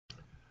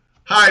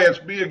Hi,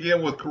 it's me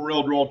again with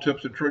Corel Draw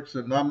Tips and Tricks,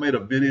 and I made a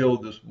video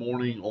this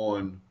morning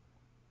on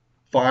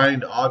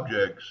find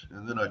objects,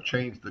 and then I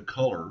changed the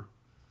color.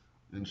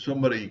 And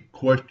somebody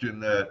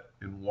questioned that,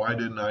 and why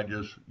didn't I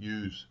just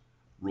use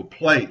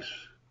replace?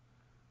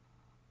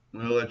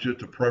 Well, that's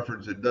just a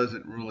preference. It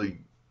doesn't really,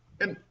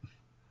 and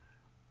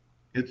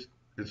it's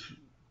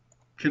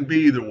can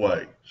be either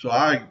way. So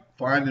I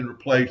find and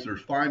replace.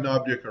 There's find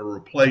object or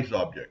replace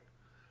object.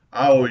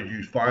 I always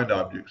use find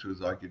objects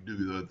because I can do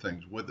the other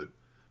things with it.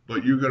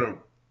 But you're going to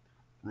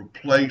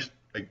replace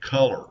a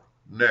color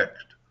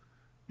next.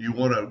 You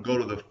want to go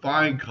to the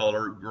find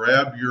color,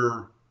 grab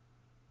your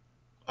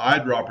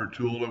eyedropper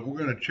tool, and we're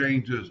going to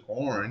change this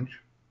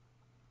orange.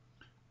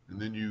 And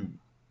then you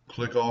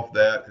click off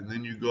that, and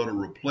then you go to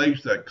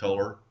replace that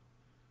color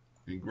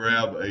and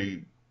grab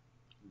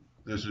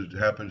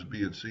happens to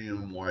be in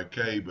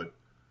CMYK, but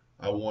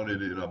I want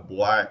it in a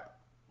black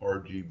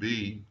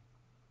RGB.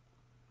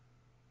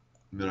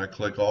 And then I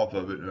click off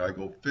of it and I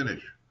go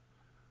finish.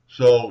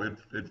 So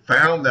it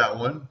found that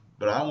one,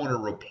 but I want to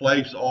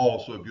replace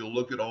all. So if you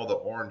look at all the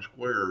orange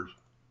squares,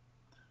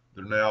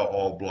 they're now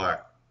all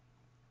black.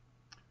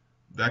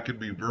 That could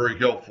be very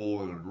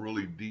helpful in a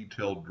really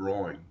detailed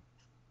drawing.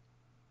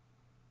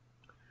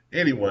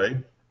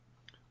 Anyway,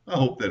 I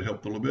hope that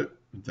helped a little bit,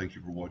 and thank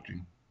you for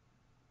watching.